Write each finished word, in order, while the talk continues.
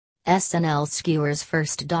SNL skewers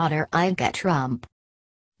first daughter Ivanka Trump.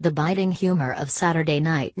 The biting humor of Saturday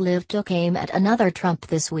Night Live took aim at another Trump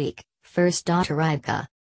this week, first daughter Ivanka.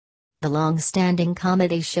 The long-standing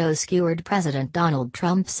comedy show skewered President Donald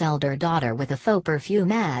Trump's elder daughter with a faux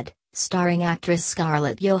perfume ad, starring actress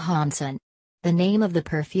Scarlett Johansson. The name of the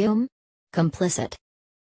perfume? Complicit.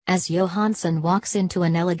 As Johansson walks into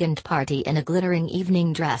an elegant party in a glittering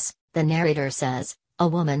evening dress, the narrator says, "A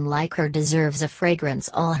woman like her deserves a fragrance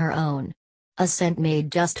all her own. A scent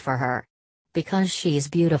made just for her. Because she's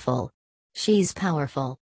beautiful. She's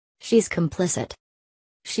powerful. She's complicit.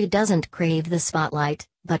 She doesn't crave the spotlight,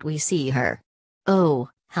 but we see her. Oh,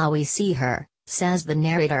 how we see her," says the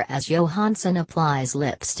narrator as Johansson applies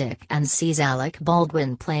lipstick and sees Alec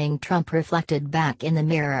Baldwin playing Trump reflected back in the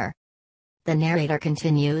mirror. The narrator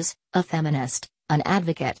continues, "A feminist, an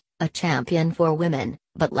advocate, a champion for women,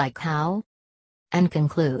 but like how?" And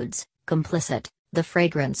concludes, "Complicit, the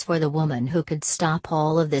fragrance for the woman who could stop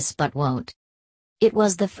all of this but won't." It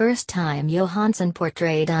was the first time Johansson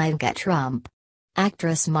portrayed Ivanka Trump.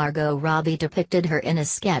 Actress Margot Robbie depicted her in a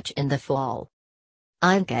sketch in the fall.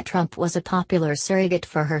 Ivanka Trump was a popular surrogate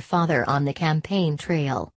for her father on the campaign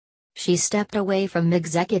trail. She stepped away from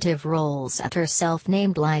executive roles at her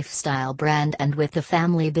self-named lifestyle brand and with the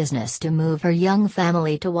family business to move her young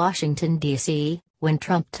family to Washington, D.C., when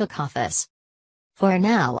Trump took office. For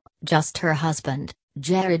now, just her husband,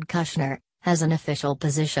 Jared Kushner, has an official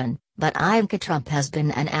position, but Ivanka Trump has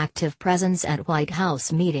been an active presence at White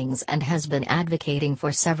House meetings and has been advocating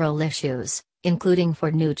for several issues, including for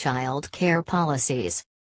new child care policies.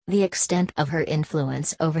 The extent of her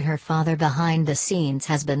influence over her father behind the scenes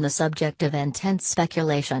has been the subject of intense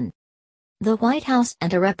speculation. The White House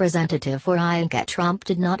and a representative for Ivanka Trump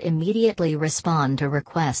did not immediately respond to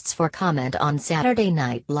requests for comment on Saturday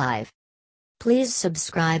Night Live. Please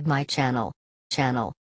subscribe my channel.